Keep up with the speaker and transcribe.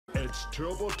It's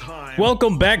turbo time.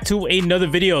 Welcome back to another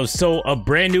video. So a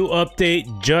brand new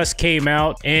update just came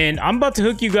out and I'm about to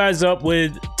hook you guys up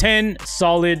with 10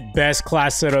 solid best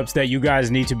class setups that you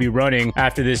guys need to be running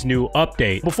after this new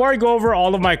update. Before I go over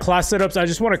all of my class setups, I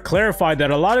just want to clarify that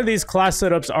a lot of these class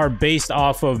setups are based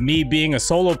off of me being a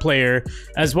solo player,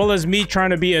 as well as me trying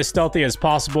to be as stealthy as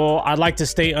possible. I like to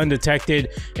stay undetected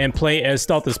and play as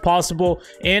stealth as possible,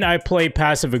 and I play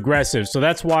passive aggressive. So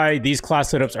that's why these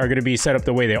class setups are going to be set up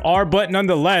the way they are. But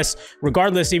nonetheless,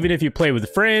 regardless, even if you play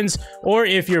with friends or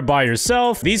if you're by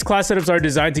yourself, these class setups are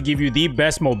designed to give you the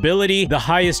best mobility, the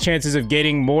highest chances of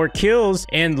getting more kills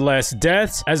and less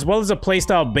deaths, as well as a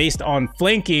playstyle based on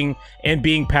flanking and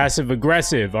being passive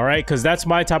aggressive. All right, because that's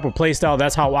my type of playstyle.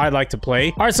 That's how I like to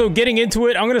play. All right, so getting into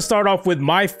it, I'm going to start off with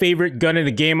my favorite gun in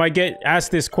the game. I get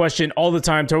asked this question all the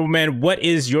time, Turbo Man, what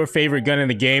is your favorite gun in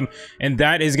the game? And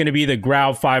that is going to be the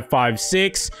Grau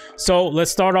 5.56. So let's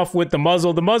start off with the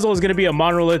muzzle. The muzzle is going to be a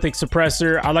monolithic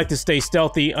suppressor. I like to stay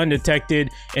stealthy, undetected,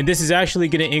 and this is actually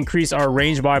going to increase our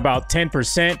range by about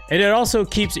 10%. And it also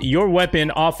keeps your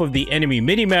weapon off of the enemy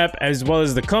minimap as well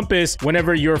as the compass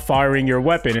whenever you're firing your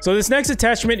weapon. So this next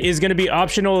attachment is going to be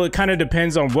optional. It kind of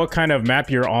depends on what kind of map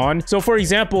you're on. So for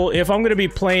example, if I'm going to be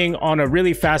playing on a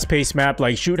really fast-paced map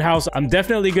like Shoot House, I'm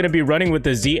definitely going to be running with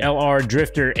the ZLR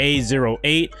Drifter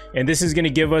A08, and this is going to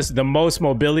give us the most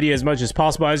mobility as much as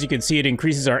possible. As you can see, it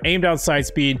increases our aim down sight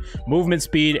speed, movement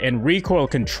speed, and recoil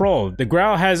control. The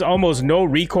Grau has almost no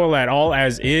recoil at all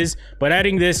as is, but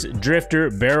adding this drifter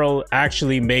barrel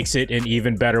actually makes it an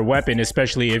even better weapon,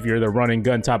 especially if you're the run and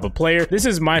gun type of player. This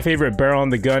is my favorite barrel on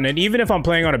the gun, and even if I'm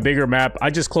playing on a bigger map, I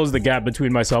just close the gap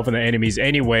between myself and the enemies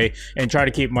anyway and try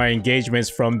to keep my engagements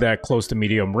from that close to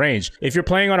medium range. If you're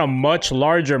playing on a much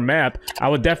larger map, I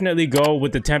would definitely go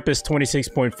with the Tempest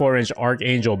 26.4-inch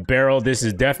Archangel barrel. This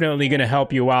is definitely going to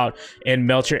help you out and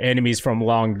melt your enemies from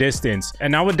long distance,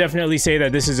 and I would definitely say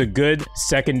that this is a good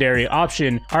secondary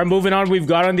option. All right, moving on, we've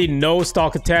got on the no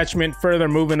stalk attachment. Further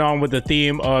moving on with the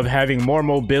theme of having more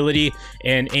mobility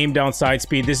and aim down sight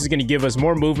speed. This is going to give us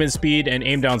more movement speed and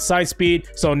aim down sight speed.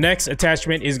 So next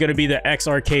attachment is going to be the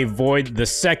XRK Void the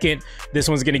second. This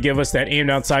one's going to give us that aim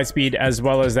down sight speed as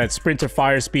well as that sprinter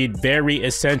fire speed. Very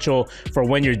essential for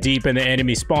when you're deep in the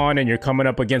enemy spawn and you're coming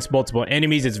up against multiple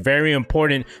enemies. It's very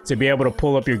important to be able to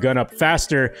pull up your gun up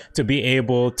faster to be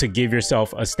able to give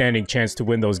yourself a standing chance to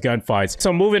win those gunfights.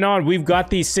 So moving on, we've got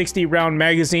the 60 round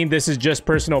magazine. This is just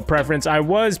personal preference. I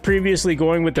was previously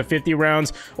going with the 50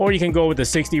 rounds, or you can go with the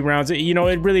 60 rounds. You know,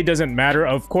 it really doesn't matter.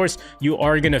 Of course, you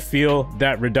are going to feel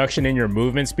that reduction in your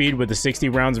movement speed with the 60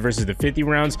 rounds versus the 50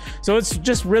 rounds. So it's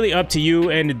just really up to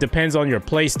you, and it depends on your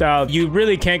play style. You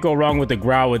really can't go wrong with the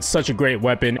Grau. It's such a great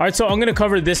weapon. All right, so I'm going to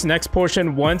cover this next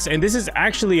portion once, and this is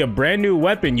actually a brand new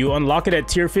weapon. You unlock it at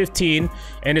tier 15,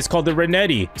 and it's called the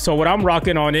Renetti. So what I'm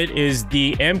rocking on it is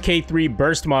the MK3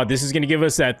 burst mod. This is going to give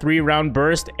us that 3-round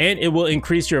burst, and it will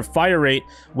increase your fire rate,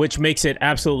 which makes it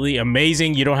absolutely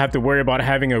amazing. You don't have to worry about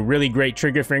having a really great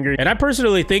trigger finger, and I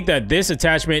personally think that this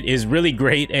attachment is really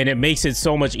great, and it makes it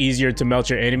so much easier to melt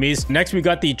your enemies. Next, we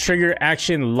got the trigger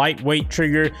action lightweight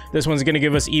trigger. This one's going to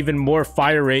give us even more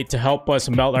fire rate to help us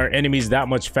melt our enemies that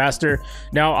much faster.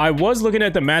 Now, I was looking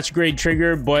at the match grade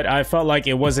trigger, but I felt like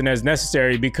it wasn't as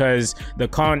necessary because the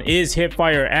con is hip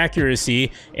fire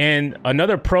accuracy, and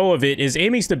another pro of it is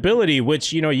aiming stability,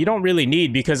 which, you know, you don't really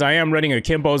need because I am running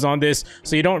akimbos on this,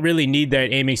 so you don't really need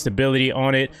that aiming stability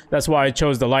on it. That's why I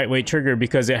chose the lightweight trigger,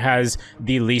 because it has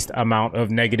the least amount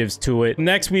of negatives to it.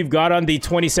 Next, we've got on the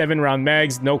 27 round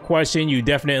mags. No question, you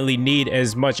definitely need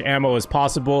as much ammo as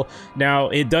possible. Now,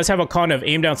 it does have a con of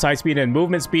aim down sight speed and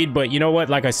movement speed, but you know what,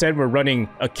 like I said, we're running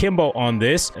akimbo on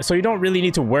this, so you don't really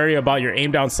need to worry about your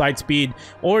aim down sight speed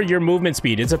or your movement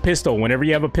speed. It's a pistol. Whenever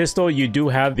you have a pistol, you do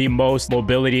have the most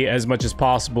mobility as much as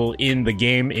possible in the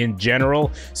game in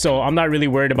general, so I'm not really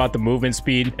worried about the movement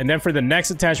speed. And then for the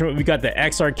next attachment, we got the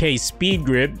XRK Speed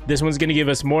Grip. This one's going to give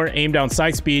us more aim down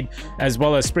sight speed as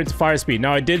well as sprint to fire speed.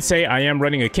 Now, I did say I am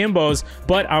running akimbos,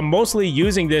 but I'm mostly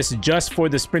using this just for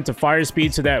the sprint to fire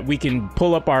speed so that we can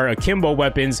pull up our akimbo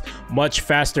weapons much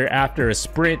faster after a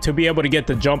sprint to be able to get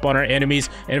the jump on our enemies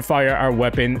and fire our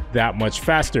weapon that much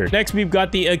faster. Next, we've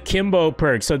got the akimbo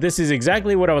perk. So this is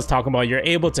exactly what I was talking about. You're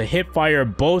able to hip fire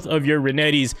both of your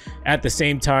Renettis at the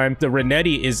same time. The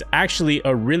Renetti is actually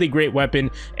a really great weapon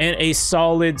and a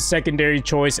solid secondary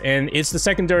choice, and it's the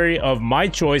secondary of my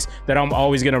choice that I'm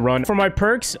always going to run. For my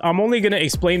perks, I'm only going to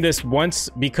explain this once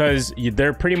because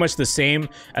they're pretty much the same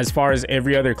as far as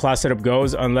every other class setup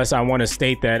goes, unless I want to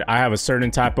state that I have a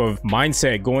certain type of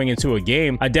mindset going into a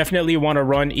game. I definitely want to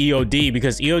run EOD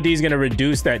because EOD is going to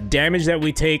reduce that damage that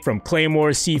we take from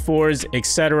claymores, C4s,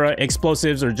 etc.,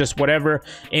 explosives or just whatever,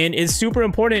 and it's super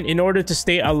important in order to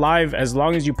stay alive as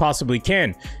long as you possibly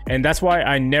can. And that's why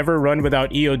I never run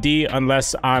without EOD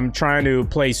unless I'm trying to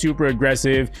play super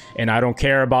aggressive and I don't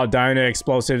care about dying to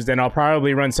explosives. Then I'll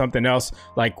probably run something else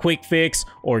like Quick Fix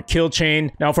or Kill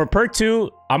Chain. Now for perk 2,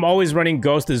 I'm always running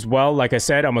Ghost as well. Like I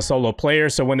said, I'm a solo player,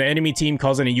 so when the enemy team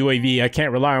calls in a UAV, I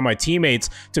can't rely on my teammates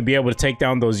to be able to take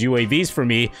down those UAVs for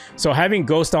me. So having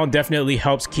Ghost on definitely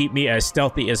helps keep me as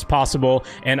stealthy as possible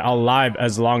and alive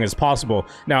as long as possible.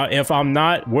 Now, if I'm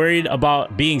not worried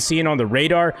about being seen on the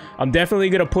radar, I'm definitely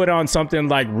going to put on something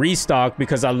like Restock,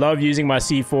 because I love using my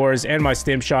C4s and my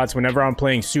stim shots whenever I'm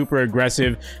playing super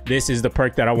aggressive. This is the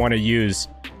perk that I want to use.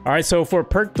 All right, so for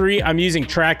perk 3, I'm using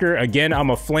Tracker. Again,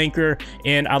 I'm a flanker,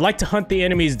 and I like to hunt the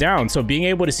enemies down. So being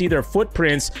able to see their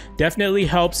footprints definitely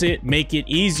helps it make it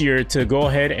easier to go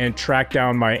ahead and track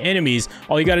down my enemies.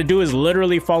 All you got to do is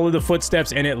literally follow the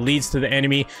footsteps, and it leads to the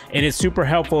enemy. And it's super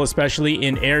helpful, especially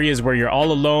in areas where you're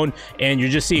all alone and you're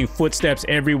just seeing footsteps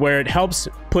everywhere. It helps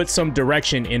put some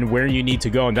direction in where you need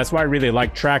to go, and that's why I really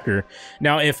like Tracker.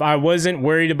 Now, if I wasn't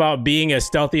worried about being as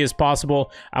stealthy as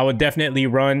possible, I would definitely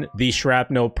run the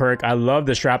Shrapnel perk. I love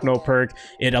the Shrapnel perk.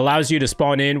 It allows you to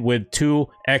spawn in with 2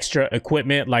 extra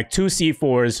equipment, like 2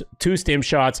 C4s, 2 stim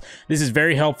shots. This is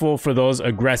very helpful for those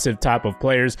aggressive type of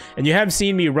players, and you have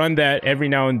seen me run that every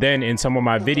now and then in some of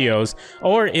my videos.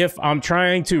 Or if I'm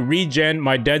trying to regen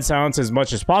my dead silence as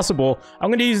much as possible, I'm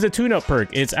going to use the tune-up perk.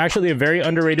 It's actually a very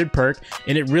underrated perk,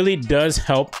 and it really does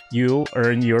help you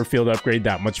earn your field upgrade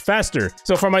that much faster.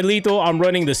 So for my lethal, I'm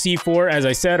running the C4. As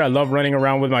I said, I love running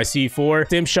around with my C4.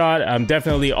 Stim shot, I'm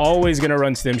definitely always gonna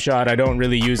run stim shot. I don't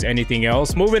really use anything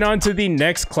else. Moving on to the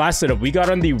next class setup, we got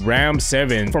on the Ram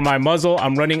 7. For my muzzle,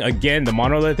 I'm running again the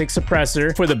monolithic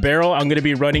suppressor. For the barrel, I'm gonna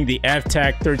be running the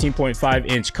FTAC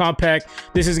 13.5-inch compact.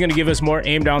 This is gonna give us more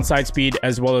aim down sight speed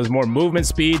as well as more movement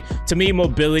speed. To me,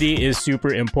 mobility is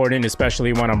super important,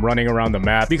 especially when I'm running around the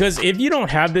map, because if you don't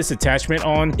have this attachment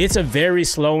on, it's a very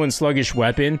slow and sluggish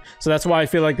weapon. So that's why I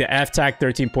feel like the FTAC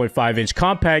 13.5-inch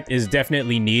compact is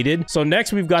definitely needed. So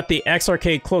next, we've got the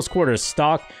XRK close quarters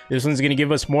stock. This one's going to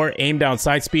give us more aim down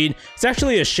sight speed. It's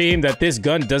actually a shame that this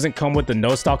gun doesn't come with the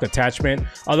no stock attachment.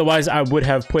 Otherwise, I would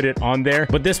have put it on there.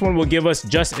 But this one will give us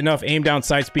just enough aim down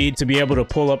sight speed to be able to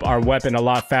pull up our weapon a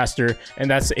lot faster. And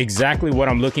that's exactly what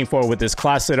I'm looking for with this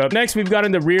class setup. Next, we've got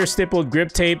in the rear stippled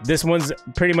grip tape. This one's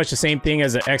pretty much the same thing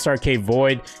as the XRK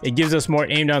Void. It gives us more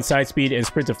aim down sight speed and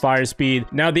sprint to fire speed.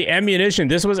 Now, the ammunition,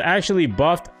 this was actually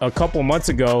buffed a couple months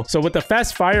ago. So with the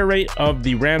fast fire rate of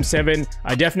the Ram 7,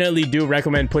 I definitely do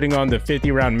recommend putting on the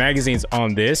 50-round magazines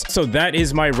on this. So that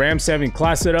is my Ram 7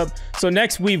 class setup. So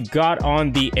next, we've got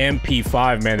on the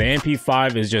MP5, man. The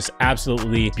MP5 is just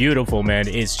absolutely beautiful, man.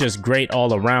 It's just great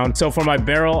all around. So for my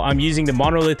barrel, I'm using the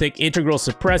monolithic integral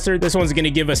suppressor. This one's going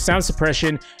to give us sound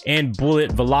suppression and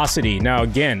bullet velocity. Now,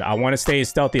 again, I want to stay as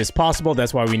stealthy as possible.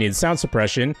 That's why we need sound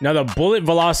suppression. Now, the bullet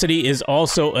velocity is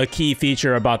also a key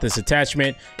feature about this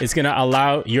attachment. It's going to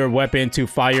allow your weapon to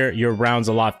fire your rounds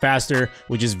a lot faster,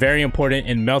 which is very important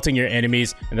in melting your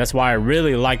enemies, and that's why I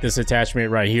really like this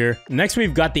attachment right here. Next,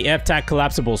 we've got the FTAC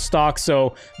collapsible stock.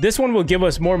 So this one will give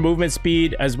us more movement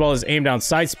speed as well as aim down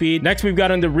sight speed. Next, we've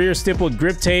got on the rear stippled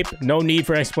grip tape. No need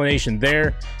for explanation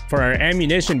there. For our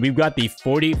ammunition, we've got the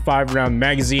 45-round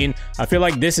magazine. I feel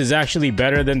like this is actually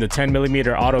better than the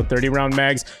 10mm auto 30-round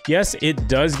mags. Yes, it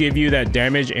does give you that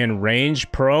damage and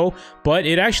range pro, but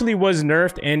it actually was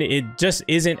nerfed and it just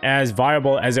isn't as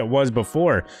viable as it was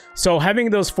before. So having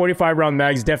those 45-round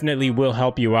mags definitely will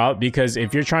help you out, because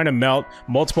if you're trying to melt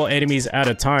multiple enemies at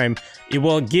a time, it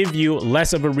will give you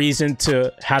less of a reason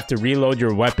to have to reload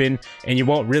your weapon, and you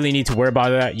won't really need to worry about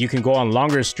that. You can go on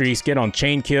longer streaks, get on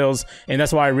chain kills, and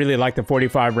that's why I really like the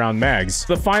 45-round mags.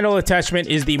 The final attachment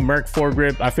is the Merc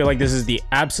foregrip. I feel like this is the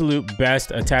absolute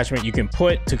best attachment you can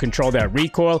put to control that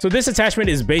recoil. So this attachment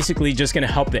is basically just going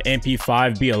to help the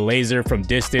MP5 be a laser from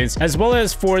distance, as well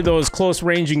as for those close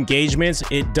range engagements.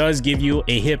 It does give you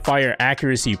a hip fire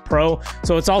accuracy pro,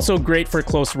 so it's also great for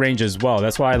close range as well.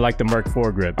 That's why I like the Merc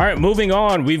foregrip. All right, moving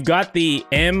on, we've got the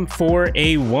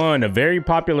M4A1, a very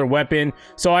popular weapon.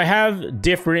 So I have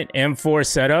different M4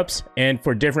 setups and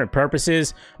for different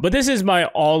purposes, but this is my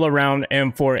all-around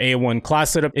M4A1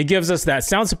 class setup. It gives us that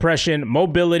sound suppression,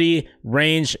 mobility,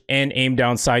 range, and aim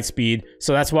down sight speed.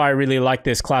 So that's why I really like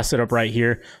this class setup right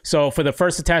here. So for the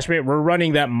first attachment, we're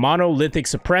running that monolithic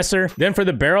suppressor. Then for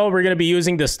the barrel, we're going to be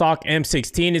using the stock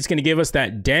M16. It's going to give us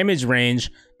that damage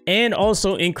range and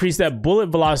also increase that bullet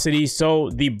velocity so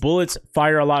the bullets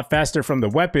fire a lot faster from the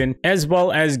weapon, as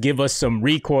well as give us some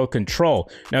recoil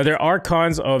control. Now there are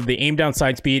cons of the aim down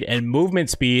sight speed and movement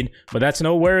speed, but that's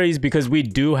no worries because we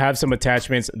do have some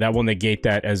attachments that will negate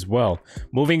that as well.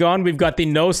 Moving on, we've got the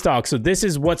no stock. So this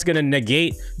is what's going to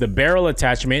negate the barrel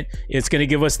attachment. It's going to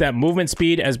give us that movement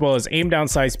speed as well as aim down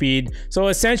sight speed. So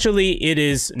essentially it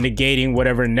is negating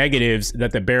whatever negatives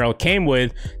that the barrel came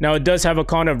with. Now it does have a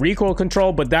con of recoil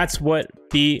control, but that's what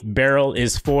the barrel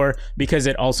is for, because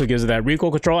it also gives that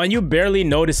recoil control, and you barely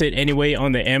notice it anyway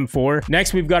on the M4.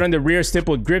 Next, we've got on the rear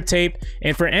stippled grip tape,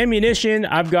 and for ammunition,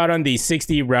 I've got on the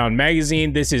 60 round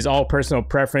magazine. This is all personal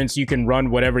preference. You can run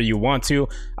whatever you want to.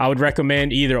 I would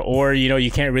recommend either or. You know,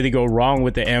 you can't really go wrong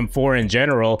with the M4 in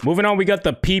general. Moving on, we got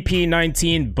the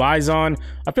PP19 Bison.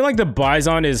 I feel like the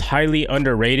Bison is highly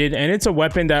underrated, and it's a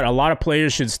weapon that a lot of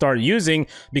players should start using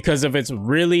because of its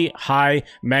really high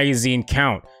magazine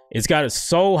count. It's got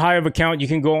so high of a count, you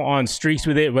can go on streaks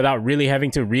with it without really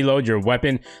having to reload your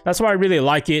weapon. That's why I really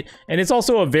like it. And it's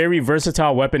also a very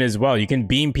versatile weapon as well. You can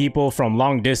beam people from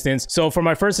long distance. So for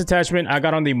my first attachment, I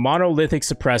got on the monolithic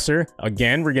suppressor.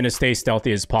 Again, we're going to stay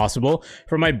stealthy as possible.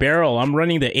 For my barrel, I'm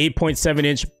running the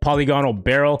 8.7-inch polygonal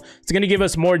barrel. It's going to give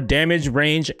us more damage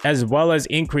range as well as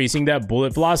increasing that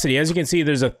bullet velocity. As you can see,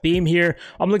 there's a theme here.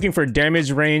 I'm looking for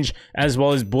damage range as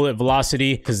well as bullet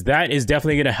velocity, because that is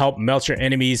definitely going to help melt your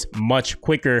enemies much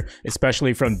quicker,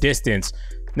 especially from distance.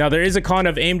 Now there is a con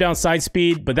of aim down sight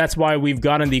speed, but that's why we've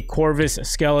gotten the Corvus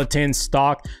skeleton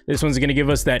stock. This one's going to give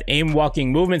us that aim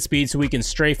walking movement speed so we can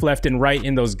strafe left and right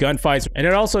in those gunfights, and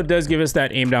it also does give us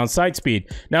that aim down sight speed.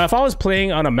 Now if I was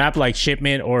playing on a map like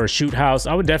Shipment or Shoot House,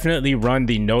 I would definitely run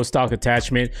the no stock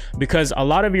attachment, because a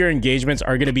lot of your engagements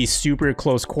are going to be super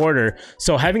close quarter.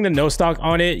 So having the no stock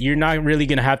on it, you're not really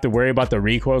going to have to worry about the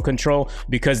recoil control,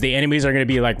 because the enemies are going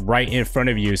to be like right in front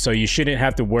of you, so you shouldn't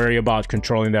have to worry about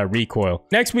controlling that recoil.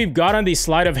 Next, we've got on the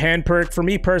sleight of hand perk. For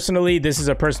me personally, this is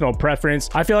a personal preference.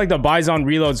 I feel like the Bison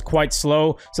reloads quite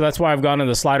slow, so that's why I've got on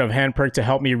the sleight of hand perk to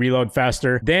help me reload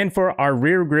faster. Then for our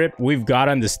rear grip, we've got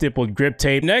on the stippled grip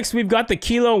tape. Next, we've got the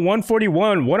Kilo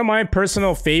 141, one of my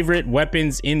personal favorite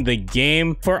weapons in the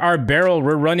game. For our barrel,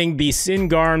 we're running the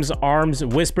Singarm's Arms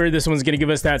Whisper. This one's going to give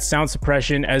us that sound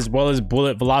suppression as well as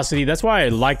bullet velocity. That's why I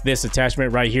like this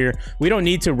attachment right here. We don't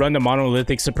need to run the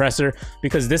monolithic suppressor,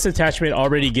 because this attachment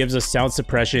already gives us sound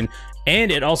suppression,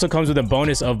 and it also comes with a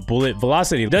bonus of bullet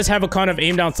velocity. It does have a con of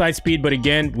aim down sight speed, but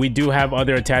again, we do have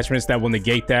other attachments that will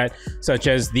negate that, such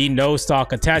as the no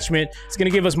stock attachment. It's going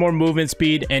to give us more movement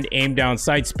speed and aim down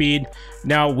sight speed.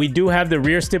 Now we do have the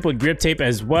rear stippled grip tape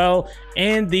as well,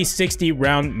 and the 60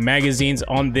 round magazines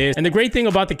on this. And the great thing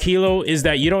about the Kilo is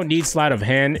that you don't need sleight of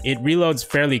hand. It reloads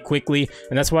fairly quickly,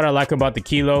 and that's what I like about the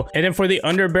Kilo. And then for the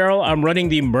underbarrel, I'm running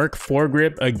the Merc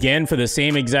foregrip again for the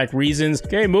same exact reasons.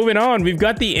 Okay, moving on, we've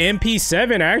got the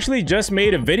MP7. I actually just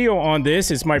made a video on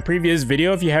this. It's my previous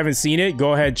video. If you haven't seen it,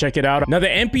 go ahead, check it out. Now the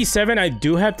MP7, I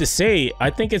do have to say, I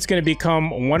think it's going to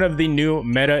become one of the new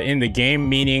meta in the game,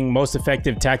 meaning most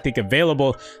effective tactic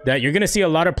available, that you're going to see a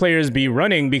lot of players be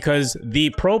running, because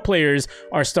the pro players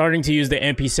are starting to use the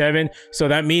MP7. So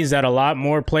that means that a lot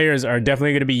more players are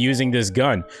definitely going to be using this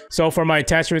gun. So for my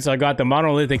attachments, I got the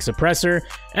monolithic suppressor.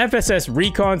 FSS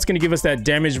Recon is going to give us that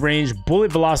damage range,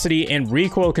 bullet velocity, and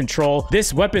recoil control.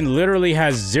 This weapon literally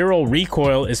has zero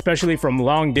recoil, especially from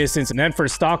long distance. And then for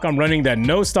stock, I'm running that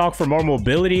no stock for more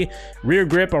mobility. Rear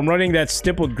grip, I'm running that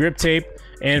stippled grip tape.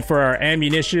 And for our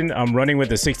ammunition, I'm running with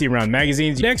the 60 round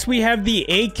magazines. Next, we have the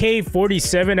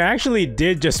AK-47. I actually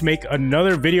did just make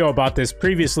another video about this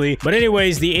previously. But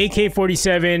anyways, the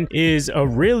AK-47 is a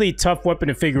really tough weapon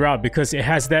to figure out, because it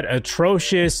has that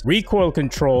atrocious recoil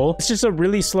control. It's just a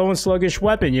really slow and sluggish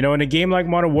weapon. You know, in a game like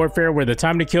Modern Warfare, where the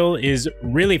time to kill is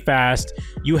really fast,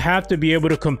 you have to be able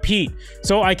to compete.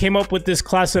 So I came up with this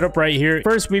class setup right here.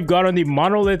 First, we've got on the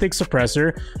monolithic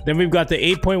suppressor. Then we've got the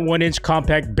 8.1-inch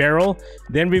compact barrel.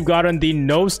 Then we've got on the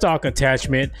no stock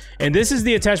attachment, and this is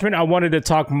the attachment I wanted to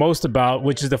talk most about,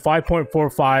 which is the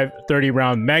 5.45 30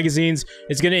 round magazines.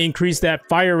 It's going to increase that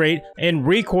fire rate and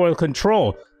recoil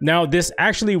control. Now, this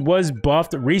actually was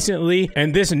buffed recently,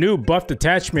 and this new buffed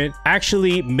attachment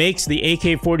actually makes the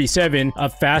AK-47 a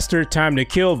faster time to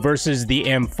kill versus the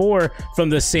M4 from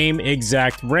the same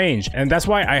exact range. And that's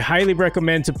why I highly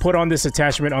recommend to put on this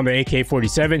attachment on the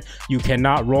AK-47. You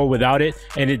cannot roll without it,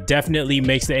 and it definitely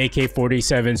makes the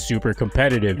AK-47 super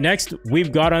competitive. Next,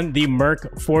 we've got on the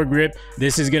Merc foregrip.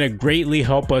 This is going to greatly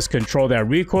help us control that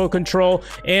recoil control,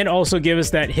 and also give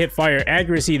us that hip fire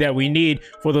accuracy that we need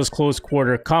for those close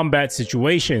quarter combat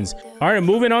situations. All right,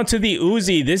 moving on to the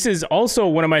Uzi. This is also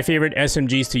one of my favorite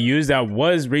SMGs to use that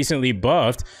was recently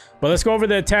buffed. But let's go over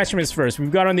the attachments first.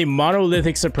 We've got on the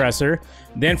monolithic suppressor.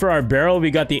 Then for our barrel,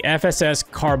 we got the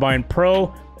FSS Carbine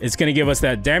Pro. It's going to give us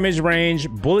that damage range,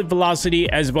 bullet velocity,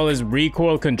 as well as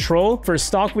recoil control. For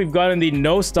stock, we've got in the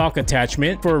no stock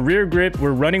attachment. For rear grip,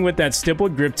 we're running with that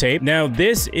stippled grip tape. Now,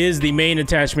 this is the main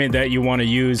attachment that you want to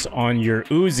use on your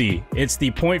Uzi. It's the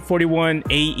 .41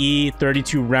 AE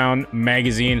 32 round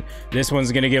magazine. This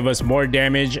one's going to give us more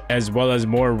damage as well as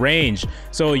more range.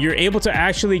 So you're able to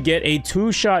actually get a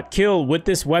 2-shot kill with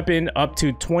this weapon up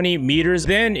to 20 meters.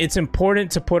 Then it's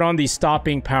important to put on the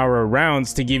stopping power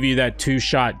rounds to give you that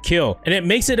 2-shot kill, and it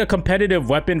makes it a competitive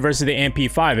weapon versus the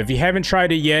MP5. If you haven't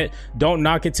tried it yet, don't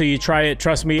knock it till you try it.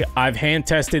 Trust me, I've hand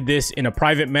tested this in a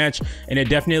private match and it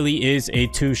definitely is a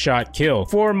 2-shot kill.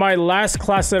 For my last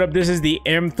class setup, this is the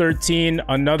M13,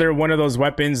 another one of those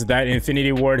weapons that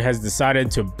Infinity Ward has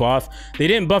decided to buff. They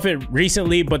didn't buff it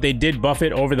recently, but they did buff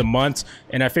it over the months,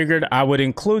 and I figured I would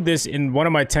include this in one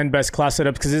of my 10 best class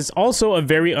setups because it's also a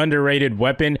very underrated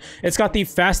weapon. It's got the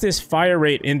fastest fire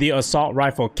rate in the assault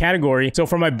rifle category. So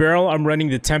for my barrel, I'm running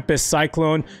the Tempest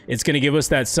Cyclone. It's going to give us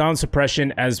that sound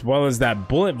suppression as well as that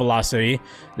bullet velocity.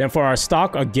 Then for our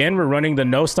stock, again, we're running the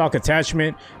no stock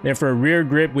attachment. Then for rear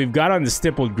grip, we've got on the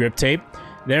stippled grip tape.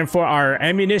 Then for our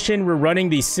ammunition, we're running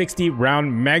the 60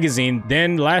 round magazine.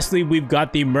 Then lastly, we've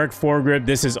got the Merc foregrip.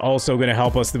 This is also going to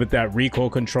help us with that recoil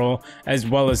control as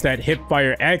well as that hip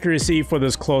fire accuracy for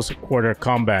those close quarter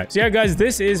combat. So yeah, guys,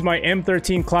 this is my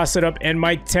M13 class setup and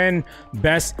my 10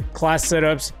 best class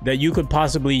setups that you could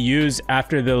possibly use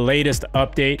after the latest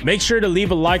update. Make sure to leave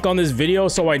a like on this video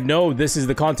so I know this is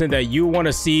the content that you want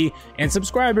to see, and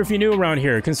subscribe if you're new around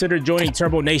here. Consider joining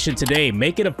Turbo Nation today.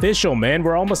 Make it official, man.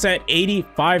 We're almost at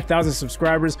 85,000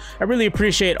 subscribers. I really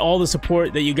appreciate all the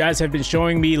support that you guys have been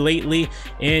showing me lately.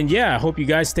 And yeah, I hope you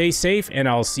guys stay safe, and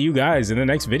I'll see you guys in the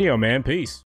next video, man. Peace.